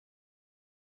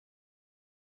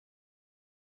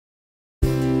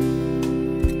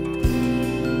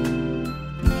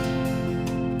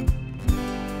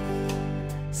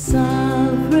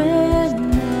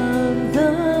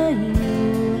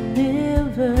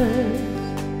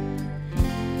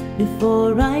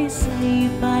Before I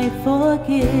sleep I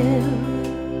forgive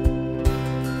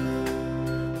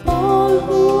all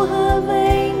who have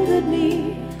angered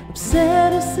me,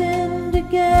 upset or sinned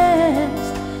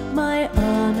against my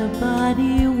honor,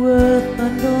 body, worth,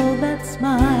 and all that's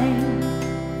mine.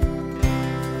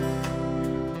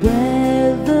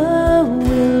 Whether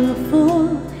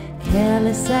willful,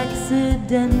 careless,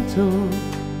 accidental,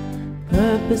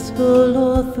 purposeful,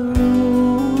 or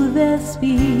through their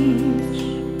speech,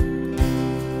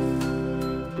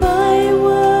 by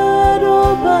word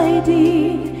or by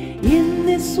deed, in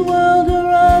this world or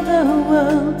other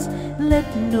worlds, let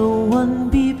no one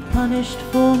be punished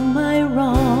for my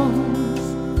wrongs.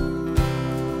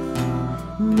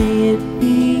 May it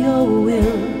be your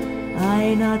will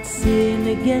I not sin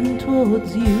again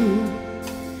towards you,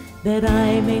 that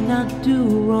I may not do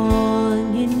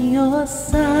wrong in your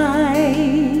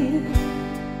sight.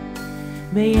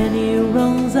 May any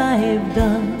wrongs I've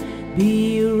done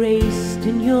be erased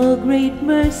in your great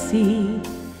mercy,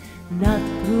 not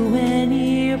through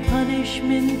any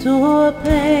punishment or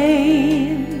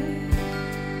pain.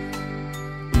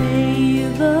 May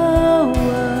the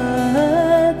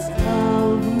words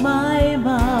of my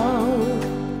mouth,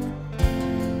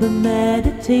 the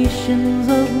meditations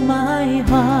of my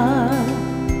heart,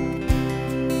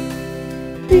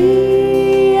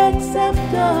 be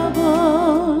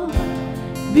acceptable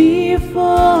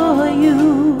before you,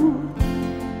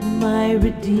 my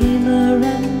Redeemer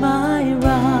and my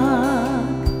Rock.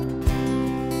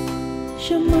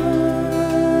 Shema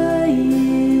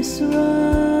Yisrael,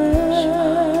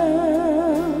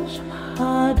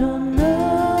 Adonai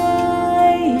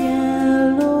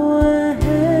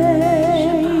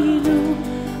Eloheinu,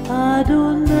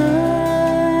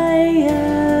 Adonai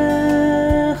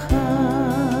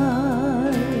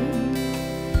Echad.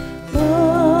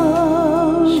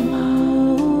 Baruch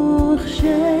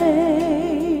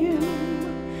Shem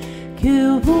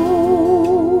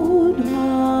Kivud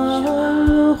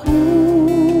Malchuto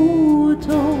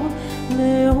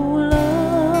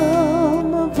Leolam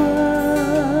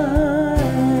Avad.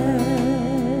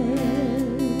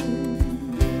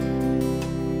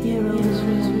 Hear, O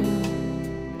Israel,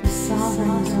 the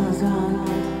sovereign is our God,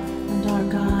 and our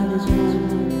God is one.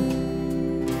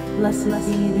 Blessed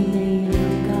be the name